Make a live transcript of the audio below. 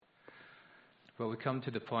Well, we come to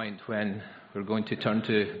the point when we're going to turn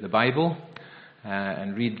to the Bible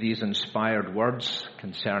and read these inspired words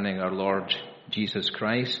concerning our Lord Jesus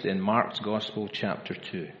Christ in Mark's Gospel, chapter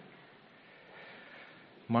 2.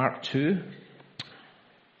 Mark 2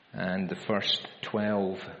 and the first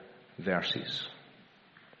 12 verses.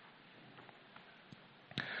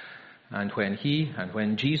 And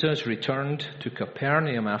when Jesus returned to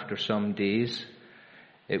Capernaum after some days,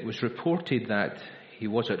 it was reported that he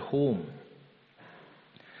was at home.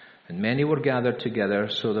 And many were gathered together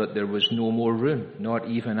so that there was no more room, not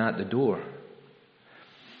even at the door.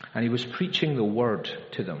 And he was preaching the word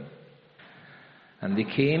to them. And they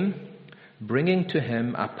came, bringing to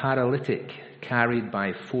him a paralytic carried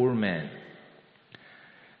by 4 men.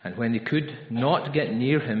 And when they could not get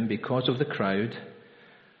near him because of the crowd,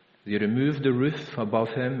 they removed the roof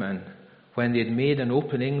above him, and when they had made an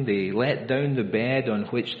opening, they let down the bed on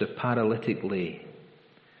which the paralytic lay.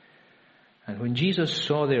 And when Jesus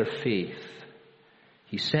saw their faith,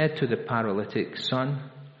 he said to the paralytic, "Son,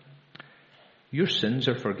 your sins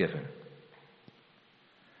are forgiven."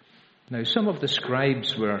 Now some of the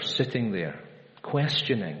scribes were sitting there,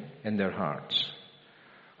 questioning in their hearts,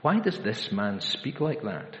 "Why does this man speak like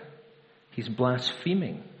that? He's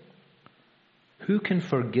blaspheming. Who can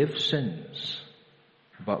forgive sins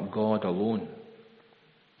but God alone?"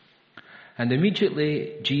 And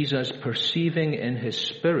immediately Jesus, perceiving in his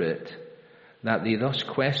spirit that they thus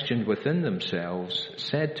questioned within themselves,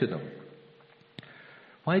 said to them,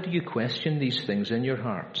 "Why do you question these things in your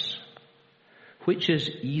hearts? Which is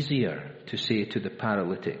easier to say to the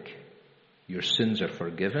paralytic, 'Your sins are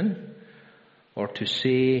forgiven,' or to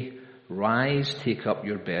say, 'Rise, take up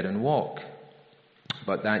your bed and walk'?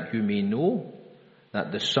 But that you may know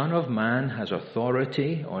that the Son of Man has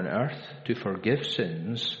authority on earth to forgive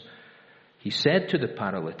sins," he said to the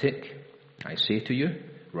paralytic, "I say to you,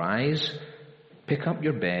 rise, pick up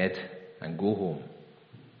your bed and go home."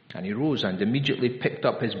 And he rose and immediately picked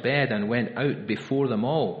up his bed and went out before them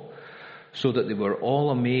all, so that they were all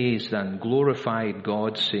amazed and glorified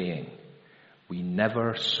God, saying, "We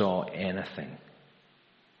never saw anything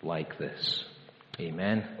like this."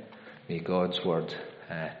 Amen. May God's word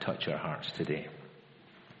touch our hearts today.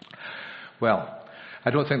 Well, I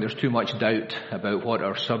don't think there's too much doubt about what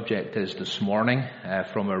our subject is this morning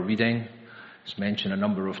from our reading. It's mentioned a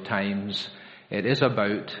number of times. It is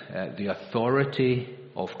about the authority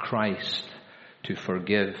of Christ to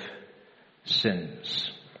forgive sins.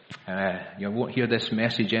 You won't hear this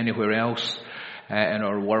message anywhere else in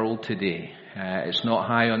our world today. It's not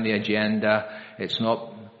high on the agenda. It's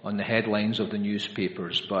not on the headlines of the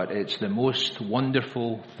newspapers, but it's the most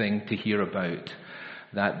wonderful thing to hear about,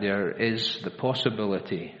 that there is the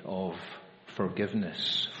possibility of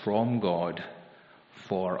forgiveness from God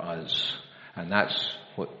for us. And that's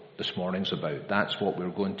what this morning's about. That's what we're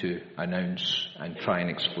going to announce and try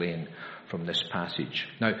and explain from this passage.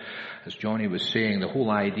 Now, as Johnny was saying, the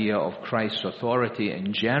whole idea of Christ's authority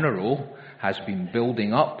in general has been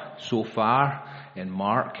building up so far in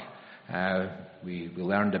Mark. We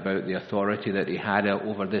learned about the authority that he had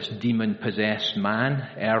over this demon-possessed man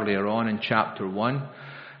earlier on in chapter 1.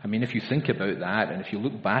 I mean, if you think about that, and if you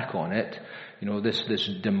look back on it, you know, this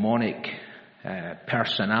demonic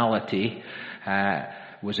personality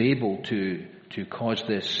was able to cause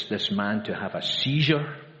this man to have a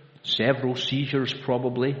seizure, several seizures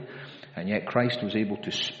probably, and yet Christ was able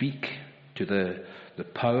to speak to the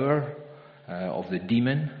power of the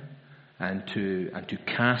demon and to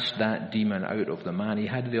cast that demon out of the man. He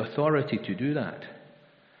had the authority to do that.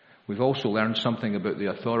 We've also learned something about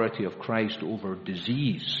the authority of Christ over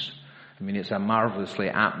disease. I mean, it's a marvelously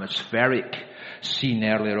atmospheric scene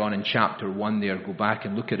earlier on in chapter 1 there. Go back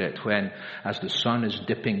and look at it when, as the sun is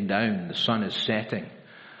dipping down, the sun is setting.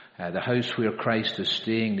 The house where Christ is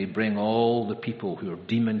staying, they bring all the people who are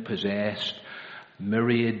demon-possessed,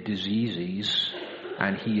 myriad diseases,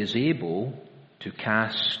 and he is able to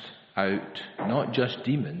cast out not just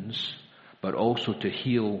demons, but also to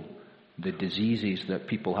heal the diseases that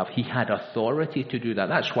people have. He had authority to do that.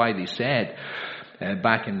 That's why they said,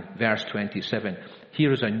 back in verse 27,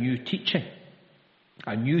 here is a new teaching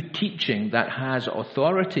that has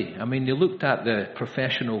authority. I mean, they looked at the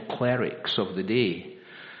professional clerics of the day,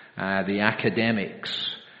 the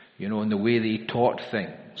academics, you know, and the way they taught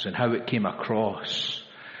things and how it came across.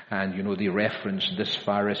 And, you know, they referenced this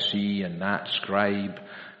Pharisee and that scribe,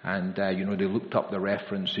 and, you know, they looked up the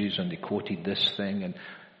references and they quoted this thing, and,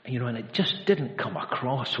 you know, and it just didn't come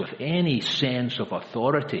across with any sense of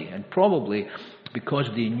authority. And probably because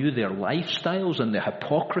they knew their lifestyles and the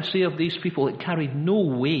hypocrisy of these people, it carried no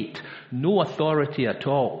weight, no authority at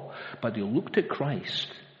all. But they looked at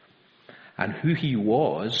Christ and who he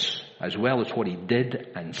was, as well as what he did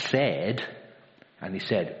and said, and he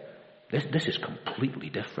said, this is completely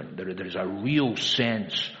different. There is a real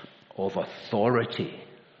sense of authority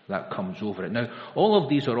that comes over it. Now, all of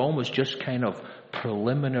these are almost just kind of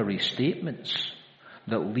preliminary statements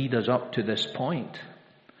that lead us up to this point.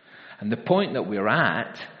 And the point that we're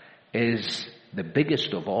at is the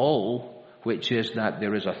biggest of all, which is that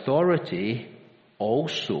there is authority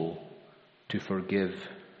also to forgive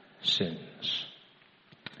sins.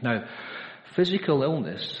 Now, physical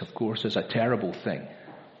illness, of course, is a terrible thing.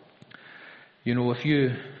 You know, if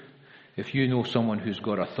you know someone who's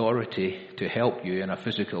got authority to help you in a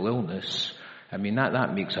physical illness, I mean,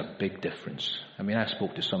 that makes a big difference. I mean, I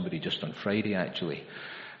spoke to somebody just on Friday, actually,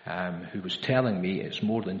 who was telling me it's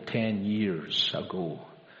more than 10 years ago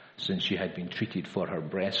since she had been treated for her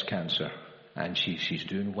breast cancer, and she's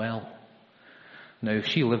doing well. Now, if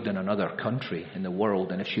she lived in another country in the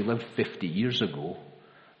world, and if she lived 50 years ago,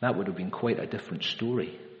 that would have been quite a different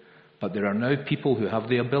story. But there are now people who have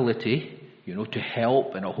the ability, you know, to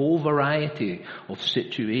help in a whole variety of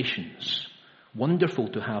situations. Wonderful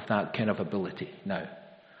to have that kind of ability. Now,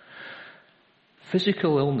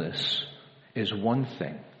 physical illness is one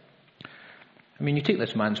thing. I mean, you take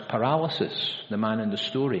this man's paralysis, the man in the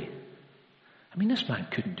story. I mean, this man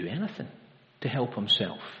couldn't do anything to help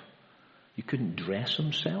himself. He couldn't dress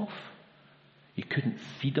himself. He couldn't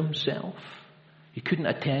feed himself. He couldn't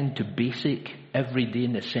attend to basic everyday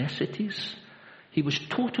necessities. He was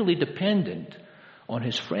totally dependent on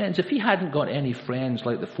his friends. If he hadn't got any friends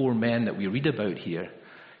like the four men that we read about here,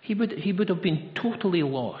 he would have been totally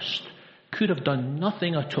lost, could have done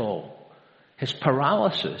nothing at all. His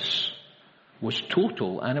paralysis was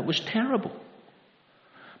total, and it was terrible.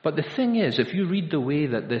 But the thing is, if you read the way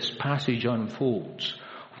that this passage unfolds,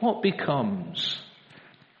 what becomes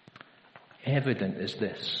evident is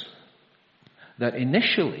this: that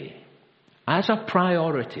initially, as a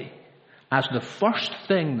priority, as the first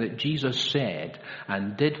thing that Jesus said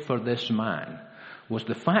and did for this man, was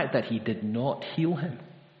the fact that he did not heal him.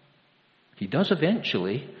 He does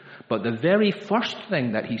eventually, but the very first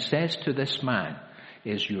thing that he says to this man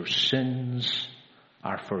is, your sins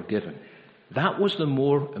are forgiven. That was the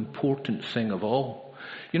more important thing of all.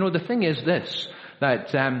 You know, the thing is this,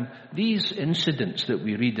 that these incidents that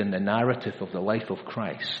we read in the narrative of the life of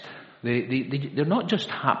Christ, they're not just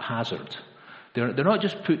haphazard. They're not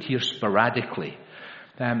just put here sporadically.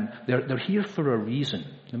 They're here for a reason.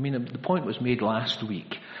 I mean, the point was made last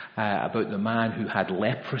week about the man who had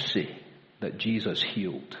leprosy that Jesus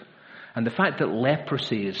healed. And the fact that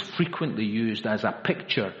leprosy is frequently used as a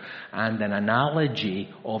picture and an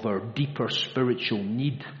analogy of our deeper spiritual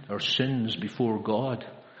need, our sins before God.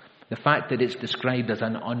 The fact that it's described as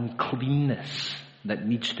an uncleanness that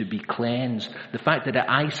needs to be cleansed. The fact that it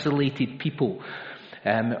isolated people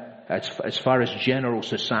as far as general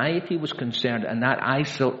society was concerned, and that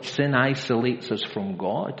sin isolates us from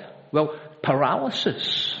God. Well,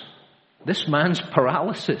 paralysis. This man's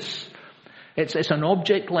paralysis. It's an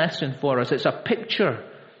object lesson for us. It's a picture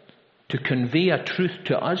to convey a truth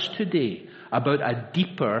to us today about a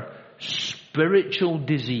deeper spiritual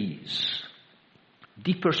disease.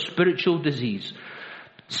 Deeper spiritual disease.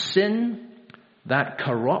 Sin that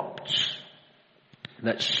corrupts,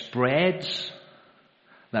 that spreads,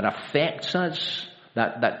 that affects us,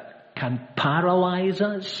 that can paralyze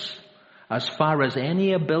us as far as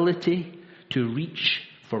any ability to reach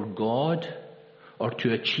for God or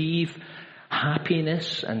to achieve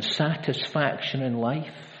happiness and satisfaction in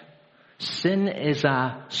life. Sin is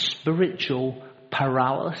a spiritual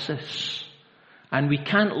paralysis, and we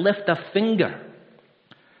can't lift a finger.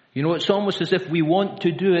 You know, it's almost as if we want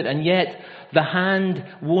to do it, and yet the hand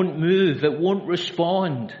won't move, it won't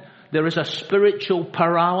respond. There is a spiritual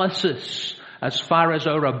paralysis as far as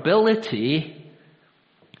our ability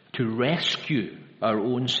to rescue our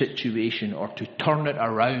own situation or to turn it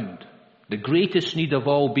around. The greatest need of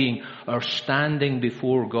all being our standing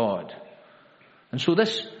before God. And so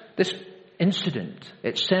this incident,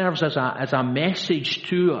 it serves as a message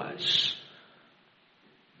to us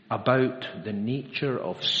about the nature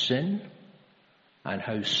of sin and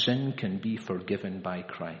how sin can be forgiven by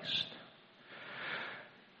Christ.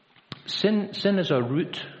 Sin is a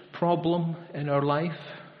root problem in our life.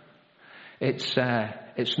 It's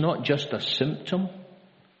not just a symptom.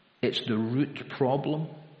 It's the root problem.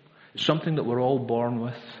 It's something that we're all born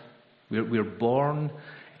with. We're born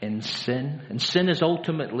in sin. And sin is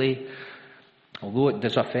ultimately, although it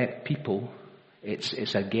does affect people,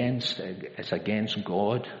 it's against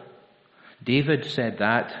God. David said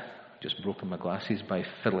that. Just broken my glasses by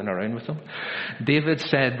fiddling around with them. David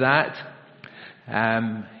said that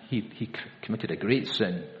He committed a great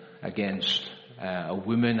sin against a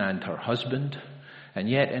woman and her husband. And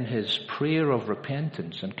yet in his prayer of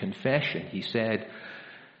repentance and confession, he said,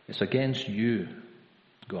 "It's against you,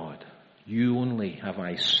 God. You only have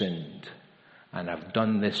I sinned, and I've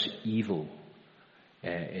done this evil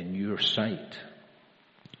in your sight."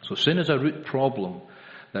 So sin is a root problem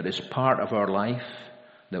that is part of our life,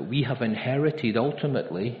 that we have inherited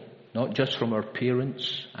ultimately, not just from our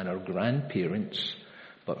parents and our grandparents,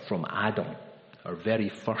 but from Adam, our very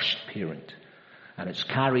first parent. And it's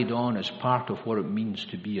carried on as part of what it means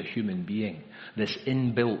to be a human being. This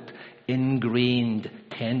inbuilt, ingrained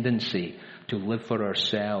tendency to live for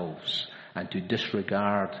ourselves and to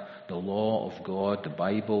disregard the law of God, the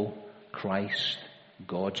Bible, Christ,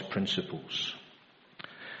 God's principles.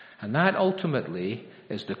 And that ultimately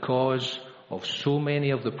is the cause of so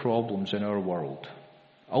many of the problems in our world.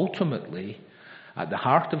 Ultimately, at the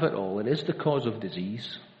heart of it all, it is the cause of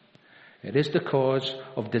disease. It is the cause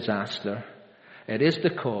of disaster. It is the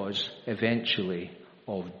cause, eventually,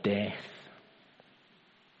 of death.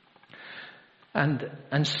 And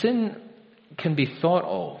sin can be thought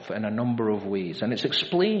of in a number of ways, and it's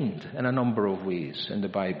explained in a number of ways in the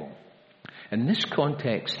Bible. In this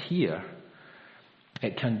context here,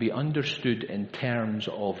 it can be understood in terms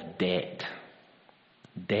of debt.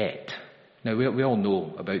 Debt. Now, we all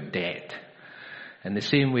know about debt. In the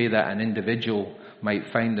same way that an individual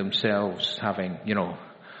might find themselves having,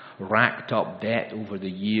 racked up debt over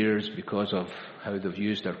the years because of how they've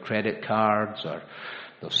used their credit cards, or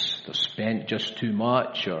they've spent just too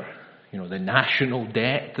much, or the national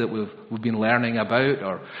debt that we've been learning about,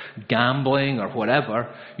 or gambling, or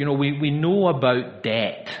whatever. We know about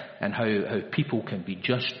debt and how people can be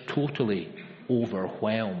just totally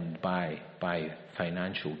overwhelmed by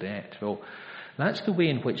financial debt. Well, that's the way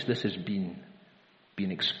in which this has been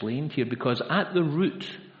explained here, because at the root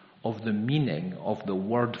of the meaning of the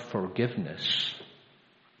word forgiveness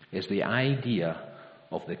is the idea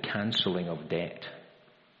of the cancelling of debt.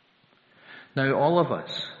 Now, all of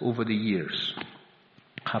us over the years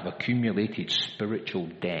have accumulated spiritual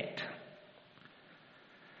debt.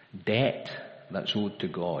 Debt that's owed to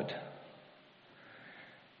God.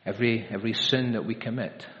 Every sin that we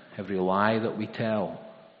commit, every lie that we tell,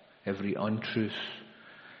 every untruth,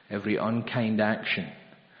 every unkind action,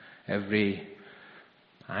 every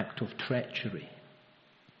act of treachery,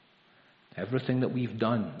 everything that we've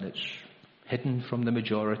done that's hidden from the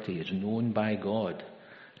majority is known by God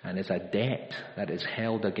and is a debt that is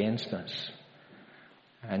held against us.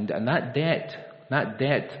 And that debt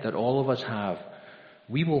that all of us have,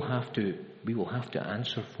 we will have to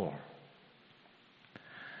answer for.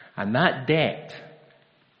 And that debt,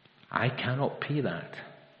 I cannot pay that,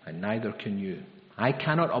 and neither can you. I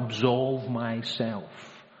cannot absolve myself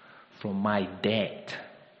from my debt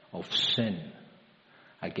of sin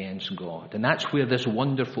against God. And that's where this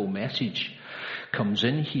wonderful message comes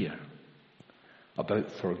in here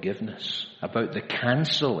about forgiveness, about the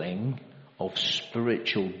cancelling of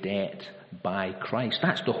spiritual debt by Christ.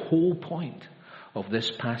 That's the whole point of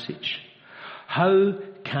this passage. How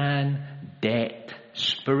can debt,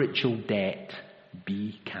 spiritual debt,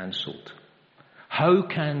 be cancelled? How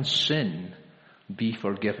can sin be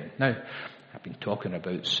forgiven? Now, I've been talking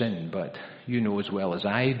about sin, but you know as well as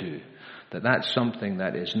I do that that's something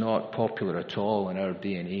that is not popular at all in our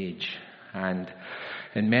day and age. And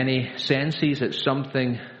in many senses, it's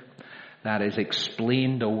something that is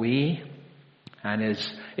explained away and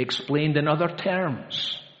is explained in other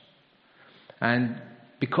terms. And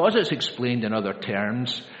because it's explained in other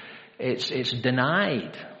terms, it's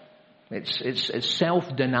denied. It's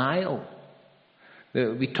self-denial.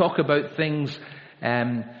 We talk about things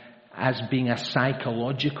as being a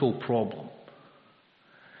psychological problem.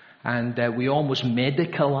 And we almost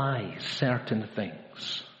medicalize certain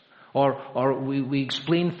things. Or we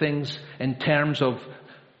explain things in terms of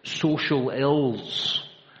social ills.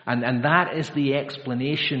 And that is the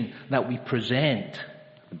explanation that we present.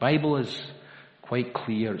 The Bible is quite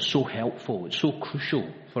clear. It's so helpful. It's so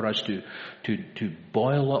crucial for us to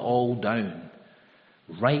boil it all down.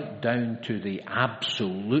 Right down to the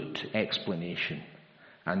absolute explanation.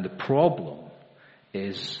 And the problem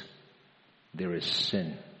is there is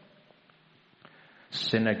sin.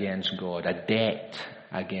 Sin against God. A debt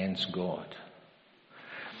against God.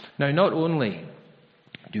 Now, not only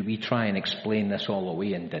do we try and explain this all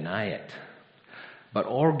away and deny it, but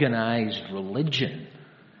organized religion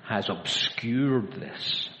has obscured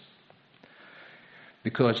this.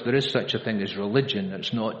 Because there is such a thing as religion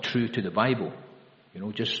that's not true to the Bible.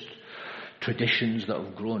 Just traditions that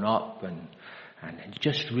have grown up and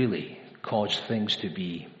just really cause things to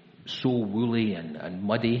be so woolly and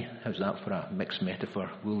muddy. How's that for a mixed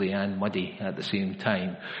metaphor? Woolly and muddy at the same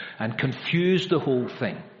time. And confuse the whole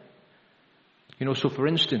thing. So for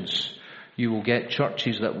instance, you will get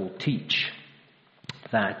churches that will teach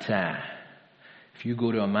that if you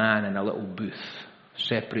go to a man in a little booth,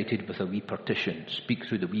 separated with a wee partition, speak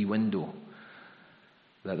through the wee window,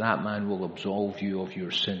 that man will absolve you of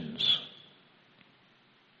your sins.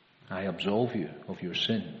 I absolve you of your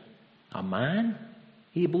sin. A man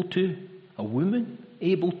able to, a woman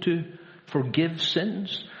able to forgive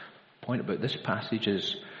sins. The point about this passage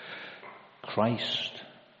is Christ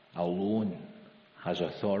alone has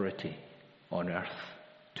authority on earth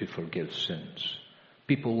to forgive sins.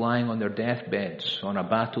 People lying on their deathbeds, on a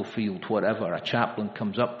battlefield, whatever, a chaplain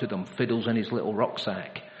comes up to them, fiddles in his little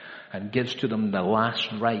rucksack, and gives to them the last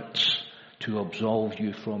rites to absolve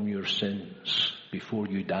you from your sins before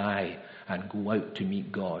you die and go out to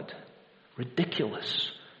meet God.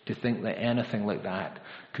 Ridiculous to think that anything like that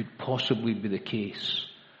could possibly be the case.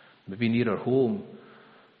 Maybe nearer home,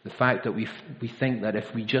 the fact that we think that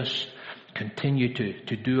if we just continue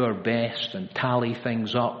to do our best and tally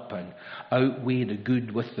things up and outweigh the good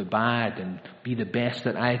with the bad and be the best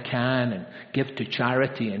that I can and give to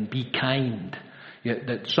charity and be kind,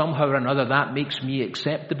 that somehow or another that makes me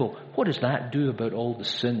acceptable. What does that do about all the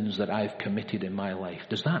sins that I've committed in my life?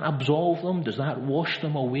 Does that absolve them? Does that wash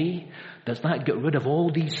them away? Does that get rid of all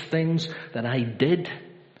these things that I did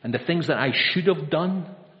and the things that I should have done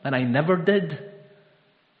and I never did?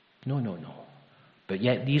 No. But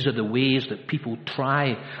yet these are the ways that people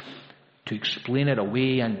try to explain it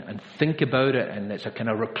away and think about it, and it's a kind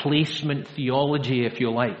of replacement theology, if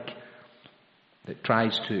you like, that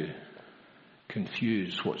tries to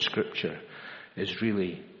confuse what Scripture is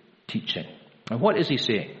really teaching. And what is he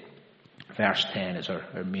saying? Verse 10 is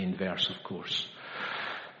our main verse, of course.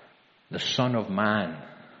 The Son of Man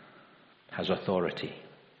has authority.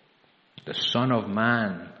 The Son of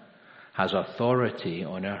Man has authority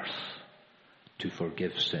on earth to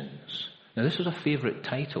forgive sins. Now, this was a favorite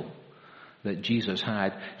title that Jesus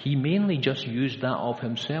had. He mainly just used that of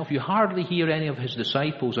himself. You hardly hear any of his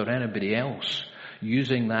disciples or anybody else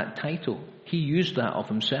using that title. He used that of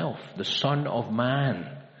himself. The Son of Man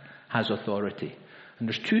has authority. And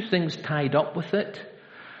there's two things tied up with it.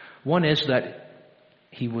 One is that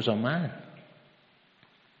he was a man.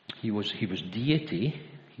 He was deity.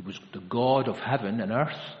 He was the God of heaven and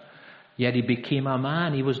earth. Yet he became a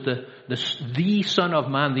man. He was the Son of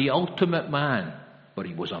Man, the ultimate man. But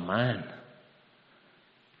he was a man.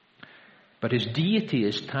 But his deity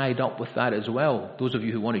is tied up with that as well. Those of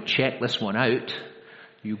you who want to check this one out,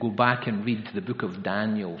 you go back and read the book of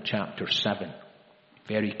Daniel, chapter 7.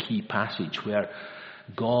 Very key passage where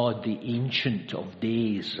God, the Ancient of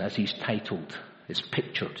Days, as he's titled, is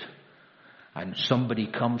pictured. And somebody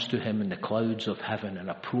comes to him in the clouds of heaven and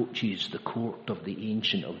approaches the court of the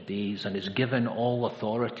Ancient of Days and is given all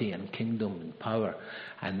authority and kingdom and power.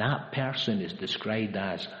 And that person is described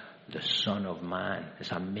as the Son of Man.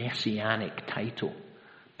 It's a messianic title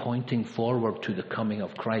pointing forward to the coming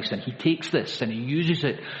of Christ. And he takes this and he uses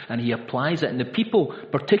it and he applies it. And the people,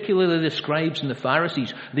 particularly the scribes and the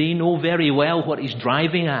Pharisees, they know very well what he's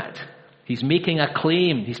driving at. He's making a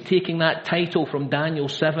claim. He's taking that title from Daniel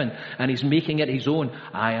 7 and he's making it his own.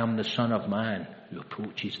 I am the Son of Man who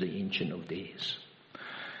approaches the Ancient of Days.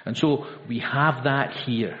 And so we have that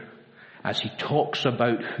here as he talks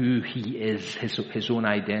about who he is, his own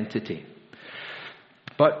identity.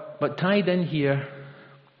 But tied in here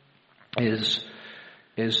is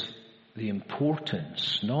the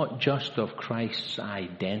importance not just of Christ's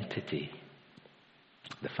identity,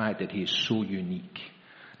 the fact that he is so unique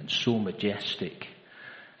and so majestic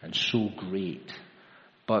and so great,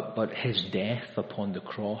 but his death upon the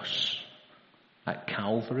cross at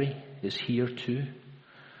Calvary is here too.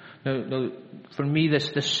 Now, for me,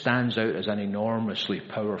 this stands out as an enormously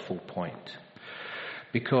powerful point,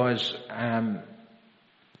 because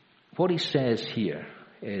what he says here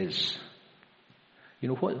is,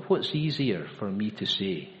 what's easier for me to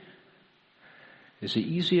say? Is it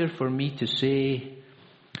easier for me to say,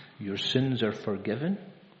 your sins are forgiven?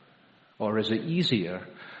 Or is it easier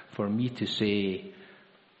for me to say,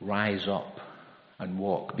 rise up and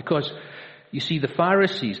walk? Because, you see, the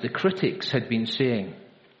Pharisees, the critics, had been saying,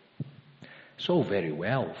 it's all very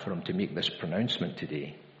well for him to make this pronouncement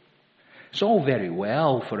today. It's all very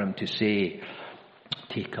well for him to say,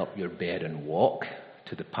 take up your bed and walk,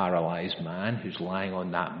 to the paralyzed man who's lying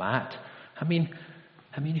on that mat. I mean,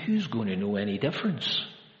 who's going to know any difference?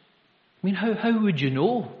 I mean, how would you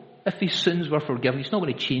know if his sins were forgiven? He's not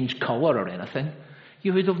going to change colour or anything.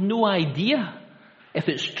 You would have no idea if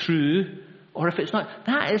it's true or if it's not,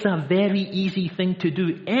 that is a very easy thing to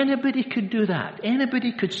do. Anybody could do that.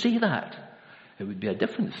 Anybody could say that. It would be a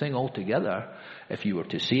different thing altogether if you were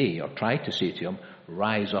to say or try to say to him,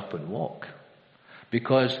 rise up and walk.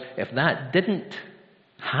 Because if that didn't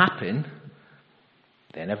happen,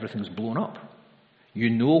 then everything's blown up. You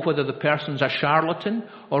know whether the person's a charlatan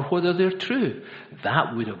or whether they're true.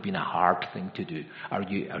 That would have been a hard thing to do. Are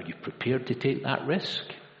you prepared to take that risk?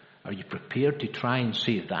 Are you prepared to try and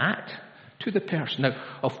say that to the person? Now,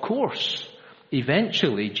 of course,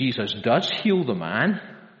 eventually Jesus does heal the man.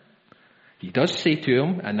 He does say to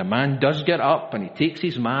him, and the man does get up and he takes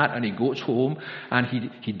his mat and he goes home,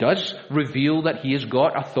 and he does reveal that he has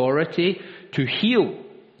got authority to heal.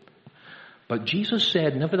 But Jesus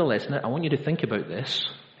said, nevertheless, and I want you to think about this,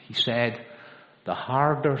 he said, the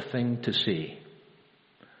harder thing to say,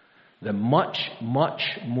 the much,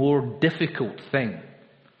 much more difficult thing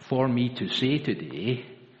for me to say today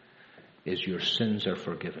is your sins are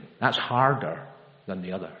forgiven. That's harder than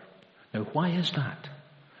the other. Now, why is that?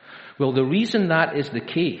 Well, the reason that is the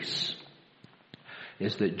case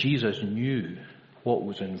is that Jesus knew what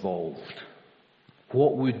was involved,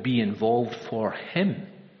 what would be involved for him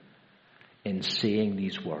in saying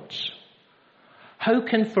these words. How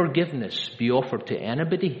can forgiveness be offered to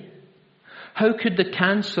anybody? How could the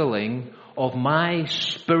cancelling of my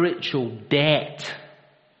spiritual debt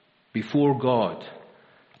before God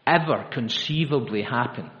ever conceivably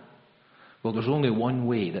happen? Well, there's only one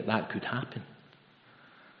way that could happen.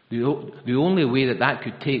 The only way that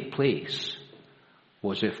could take place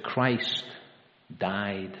was if Christ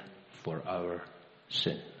died for our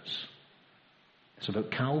sins. It's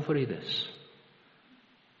about Calvary, this.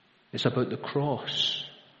 It's about the cross.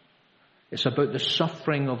 It's about the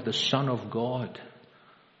suffering of the Son of God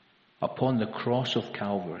upon the cross of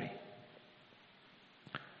Calvary.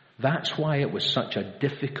 That's why it was such a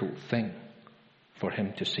difficult thing for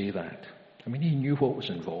him to say that. I mean, he knew what was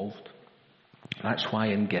involved. That's why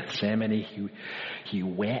in Gethsemane he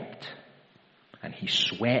wept and he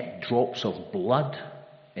sweat drops of blood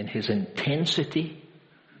in his intensity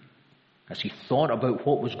as he thought about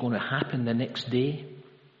what was going to happen the next day.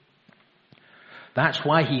 That's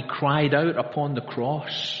why he cried out upon the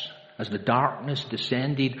cross as the darkness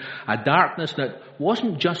descended, a darkness that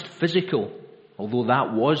wasn't just physical, although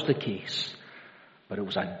that was the case, but it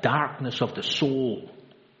was a darkness of the soul.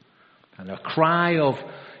 And a cry of,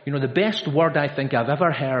 the best word I think I've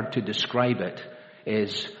ever heard to describe it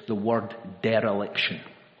is the word dereliction.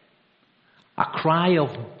 A cry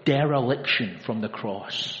of dereliction from the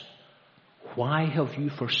cross. Why have you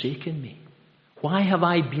forsaken me? Why have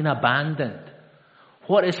I been abandoned?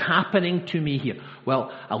 What is happening to me here?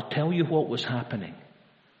 Well, I'll tell you what was happening.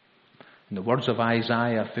 In the words of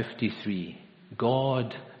Isaiah 53,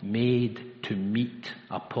 God made to meet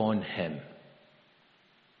upon him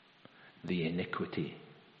the iniquity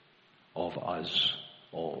of us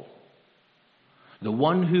all. The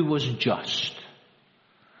one who was just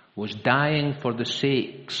was dying for the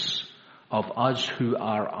sakes of us who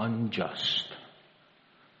are unjust,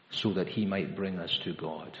 so that he might bring us to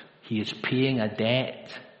God. He is paying a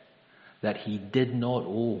debt that he did not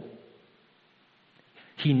owe.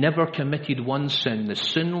 He never committed one sin. The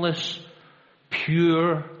sinless,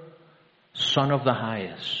 pure Son of the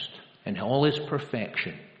Highest, in all his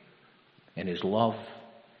perfection, in his love,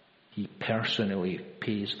 he personally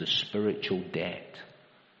pays the spiritual debt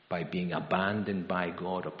by being abandoned by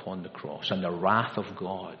God upon the cross and the wrath of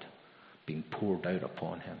God being poured out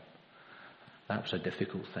upon him. That was a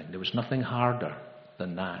difficult thing. There was nothing harder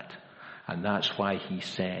than that. And that's why he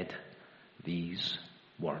said these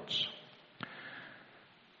words.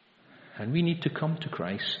 And we need to come to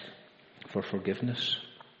Christ for forgiveness.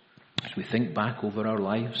 As we think back over our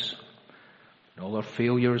lives, and all our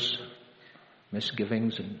failures,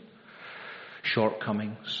 misgivings and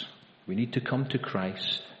shortcomings, we need to come to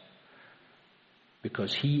Christ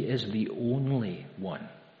because he is the only one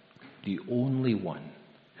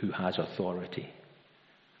who has authority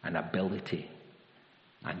and ability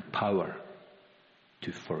and power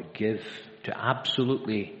to forgive, to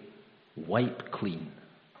absolutely wipe clean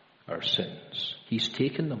our sins. He's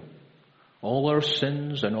taken them, all our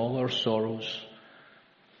sins and all our sorrows,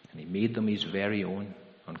 and he made them his very own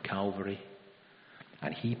on Calvary.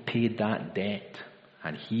 And he paid that debt,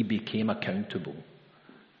 and he became accountable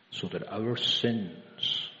so that our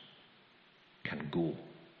sins can go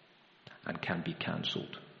and can be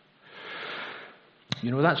cancelled.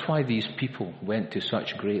 That's why these people went to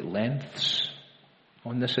such great lengths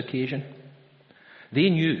on this occasion. They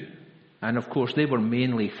knew, and of course they were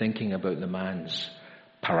mainly thinking about the man's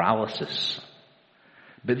paralysis,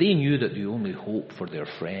 but they knew that the only hope for their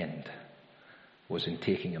friend was in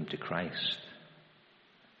taking him to Christ.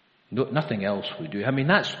 No, nothing else would do. I mean,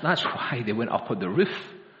 that's why they went up on the roof.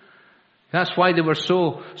 That's why they were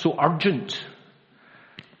so urgent,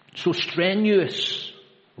 so strenuous,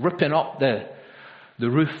 ripping up the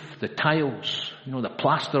roof, the tiles, the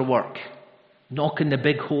plaster work, knocking the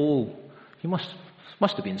big hole. You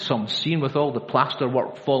must have been some scene with all the plaster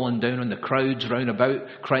work falling down on the crowds round about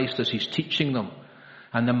Christ as he's teaching them.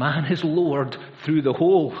 And the man is lowered through the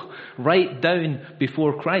hole, right down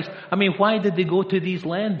before Christ. I mean, why did they go to these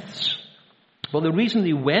lengths? Well, the reason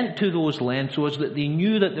they went to those lengths was that they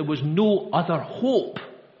knew that there was no other hope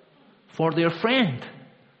for their friend.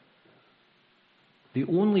 The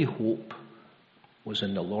only hope was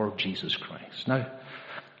in the Lord Jesus Christ. Now,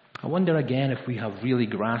 I wonder again if we have really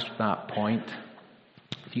grasped that point,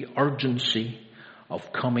 the urgency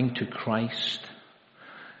of coming to Christ.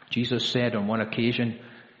 Jesus said on one occasion,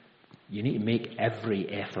 you need to make every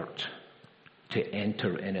effort to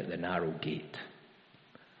enter in at the narrow gate.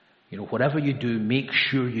 Whatever you do, make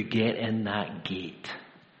sure you get in that gate.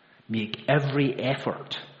 Make every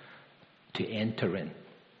effort to enter in.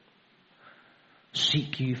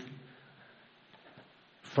 Seek ye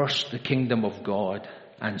first the kingdom of God,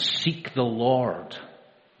 and seek the Lord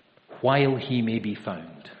while he may be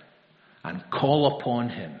found, and call upon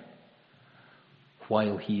him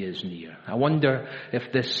while he is near. I wonder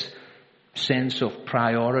if this sense of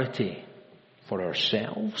priority for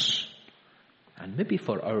ourselves and maybe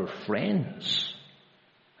for our friends,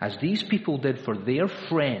 as these people did for their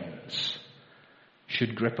friends,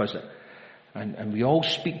 should grip us. And we all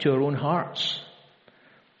speak to our own hearts.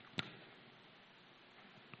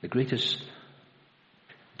 The greatest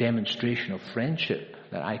demonstration of friendship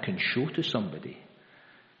that I can show to somebody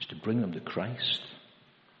is to bring them to Christ,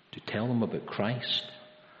 to tell them about Christ,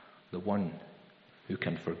 the one who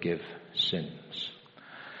can forgive sins.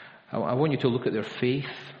 I want you to look at their faith.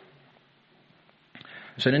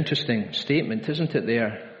 It's an interesting statement, isn't it,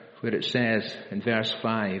 there, where it says in verse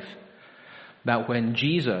 5 that when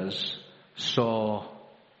Jesus saw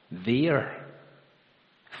their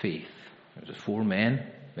faith, there was 4 men,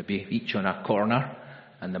 maybe each on a corner,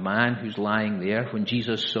 and the man who's lying there, when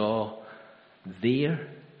Jesus saw their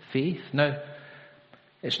faith. Now,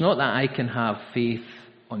 it's not that I can have faith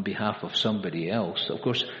on behalf of somebody else. Of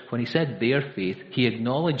course, when he said their faith, he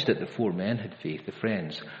acknowledged that the 4 men had faith, the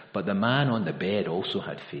friends, but the man on the bed also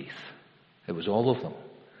had faith. It was all of them.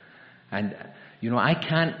 And, I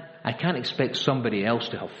can't expect somebody else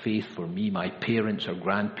to have faith for me, my parents or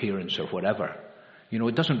grandparents or whatever.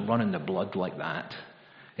 It doesn't run in the blood like that.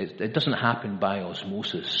 It doesn't happen by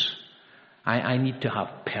osmosis. I need to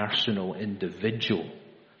have personal, individual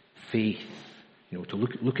faith, to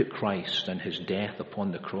look at Christ and his death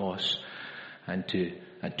upon the cross and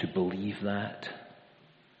to believe that,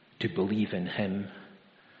 to believe in him,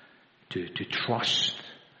 to trust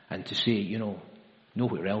and to say,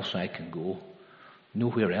 nowhere else I can go,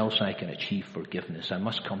 nowhere else I can achieve forgiveness. I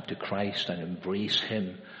must come to Christ and embrace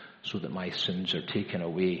him so that my sins are taken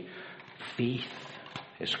away. Faith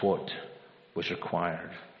is what was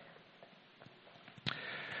required.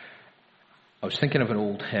 I was thinking of an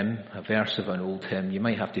old hymn, a verse of an old hymn. You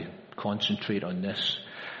might have to concentrate on this.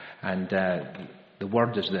 And the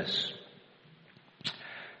word is this: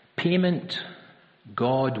 payment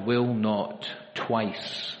God will not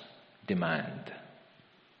twice demand.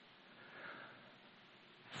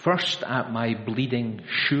 First at my bleeding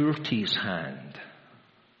surety's hand,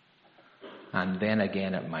 and then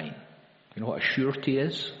again at mine. You know what a surety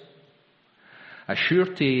is? A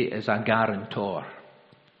surety is a guarantor.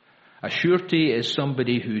 A surety is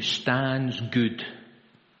somebody who stands good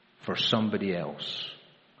for somebody else.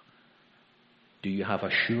 Do you have a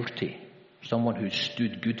surety? Someone who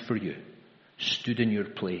stood good for you, stood in your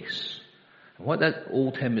place. And what that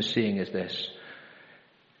old hymn is saying is this: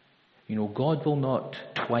 God will not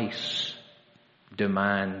twice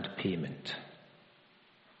demand payment.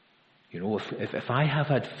 If I have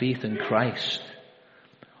had faith in Christ,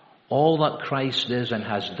 all that Christ is and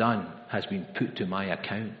has done has been put to my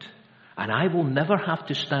account. And I will never have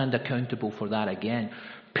to stand accountable for that again.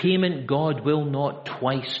 Payment God will not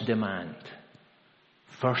twice demand.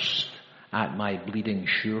 First at my bleeding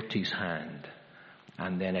surety's hand,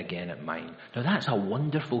 and then again at mine. Now that's a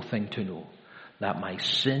wonderful thing to know, that my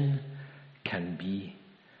sin can be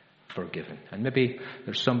forgiven. And maybe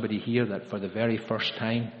there's somebody here that for the very first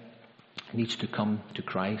time needs to come to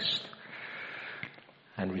Christ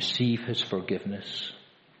and receive his forgiveness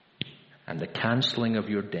and the cancelling of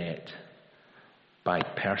your debt by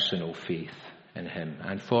personal faith in him.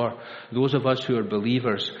 And for those of us who are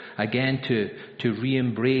believers, again, to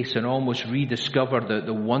re-embrace and almost rediscover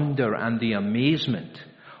the wonder and the amazement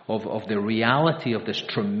of the reality of this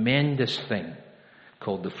tremendous thing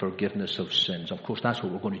called the forgiveness of sins. Of course, that's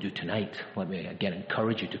what we're going to do tonight. Let me again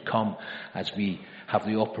encourage you to come as we have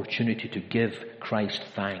the opportunity to give Christ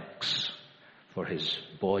thanks for his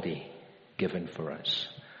body given for us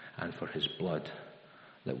and for his blood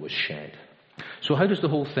that was shed. So how does the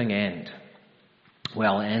whole thing end?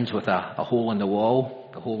 Well, it ends with a hole in the wall,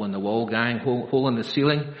 the hole in the wall gang, hole in the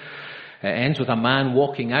ceiling. It ends with a man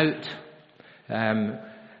walking out.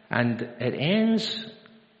 And it ends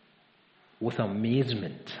with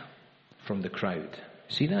amazement from the crowd.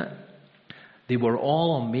 See that? They were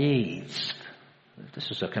all amazed. This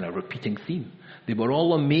is a kind of repeating theme. They were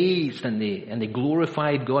all amazed and they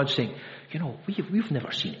glorified God, saying, we've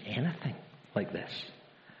never seen anything like this.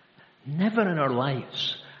 Never in our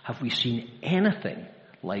lives have we seen anything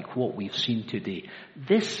like what we've seen today.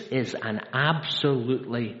 This is an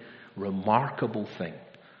absolutely remarkable thing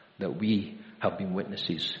that we have been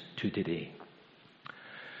witnesses to today.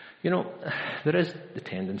 There is the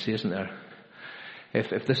tendency, isn't there?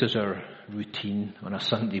 If this is our routine on a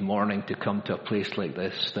Sunday morning to come to a place like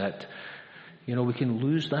this, that, we can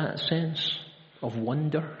lose that sense of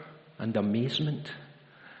wonder and amazement.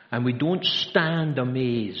 And we don't stand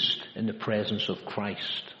amazed in the presence of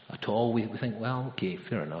Christ at all. We think, well, okay,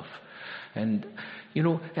 fair enough. And, it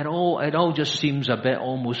all just seems a bit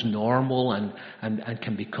almost normal and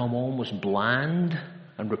can become almost bland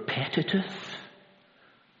and repetitive.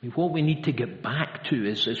 What we need to get back to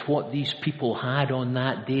is what these people had on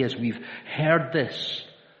that day as we've heard this.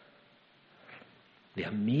 The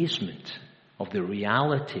amazement of the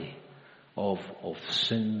reality of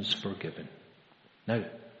sins forgiven. Now,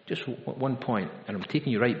 just one point, and I'm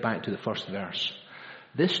taking you right back to the first verse.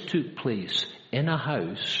 This took place in a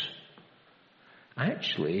house.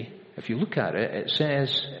 Actually, if you look at it, it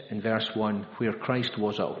says in verse 1, where Christ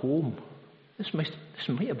was at home. This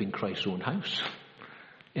might have been Christ's own house.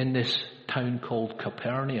 In this town called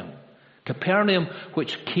Capernaum. Capernaum,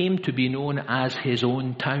 which came to be known as his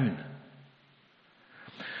own town.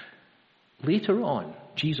 Later on,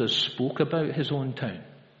 Jesus spoke about his own town.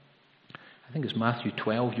 I think it's Matthew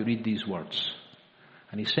 12, you read these words.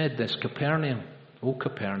 And he said this, Capernaum, O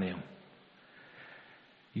Capernaum,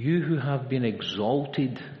 you who have been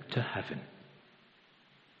exalted to heaven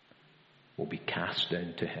will be cast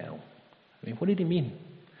down to hell. I mean, what did he mean?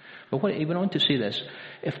 But he went on to say this,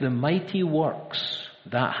 if the mighty works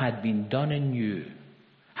that had been done in you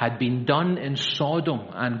had been done in Sodom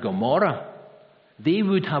and Gomorrah, they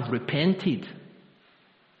would have repented.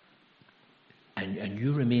 And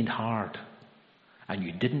you remained hard. And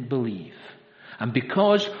you didn't believe. And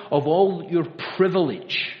because of all your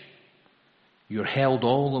privilege, you're held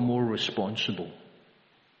all the more responsible.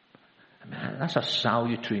 I mean, that's a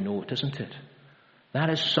salutary note, isn't it? That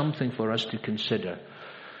is something for us to consider.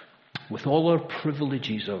 With all our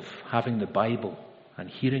privileges of having the Bible and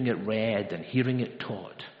hearing it read and hearing it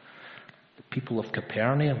taught, the people of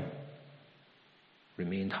Capernaum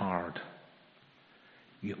remained hard.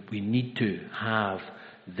 We need to have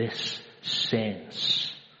this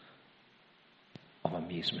sense of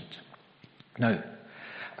amazement. Now,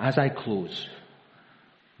 as I close,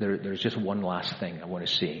 there's just one last thing I want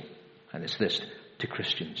to say, and it's this to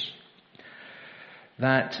Christians.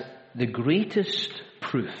 That the greatest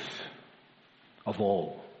proof of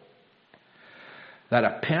all that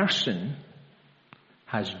a person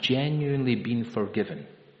has genuinely been forgiven,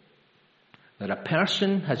 that a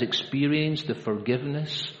person has experienced the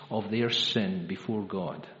forgiveness of their sin before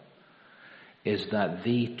God, is that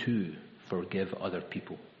they too forgive other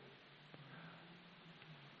people.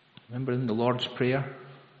 Remember in the Lord's Prayer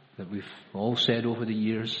that we've all said over the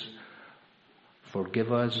years,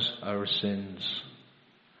 forgive us our sins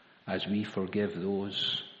as we forgive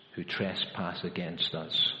those who trespass against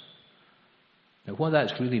us. Now what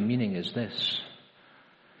that's really meaning is this.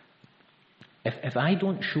 If I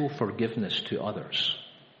don't show forgiveness to others,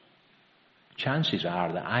 chances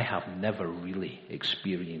are that I have never really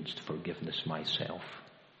experienced forgiveness myself.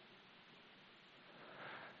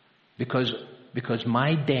 Because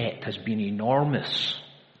my debt has been enormous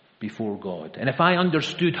before God. And if I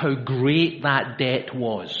understood how great that debt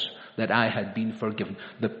was that I had been forgiven,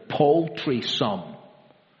 the paltry sum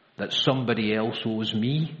that somebody else owes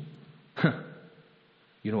me,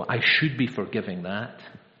 I should be forgiving that.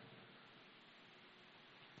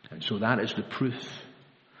 And so that is the proof.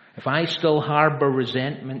 If I still harbor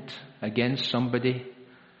resentment against somebody,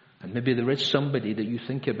 and maybe there is somebody that you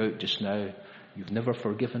think about just now, you've never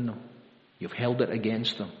forgiven them, you've held it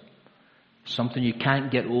against them, something you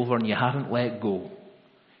can't get over and you haven't let go,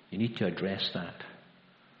 you need to address that.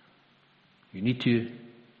 You need to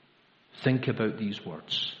think about these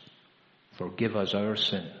words. Forgive us our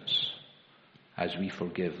sins as we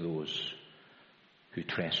forgive those who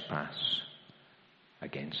trespass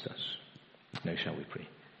against us. Now shall we pray.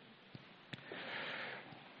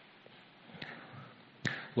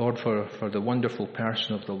 Lord, for the wonderful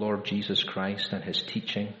person of the Lord Jesus Christ and his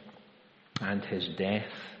teaching and his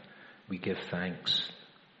death, we give thanks.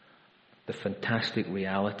 The fantastic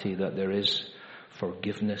reality that there is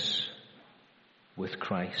forgiveness with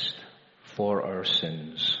Christ for our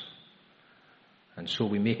sins. And so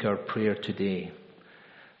we make our prayer today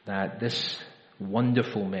that this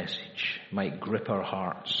wonderful message might grip our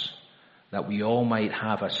hearts, that we all might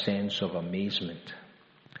have a sense of amazement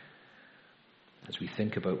as we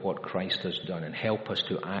think about what Christ has done, and help us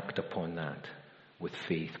to act upon that with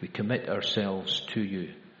faith. We commit ourselves to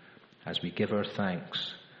you as we give our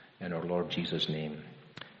thanks in our Lord Jesus' name.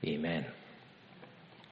 Amen.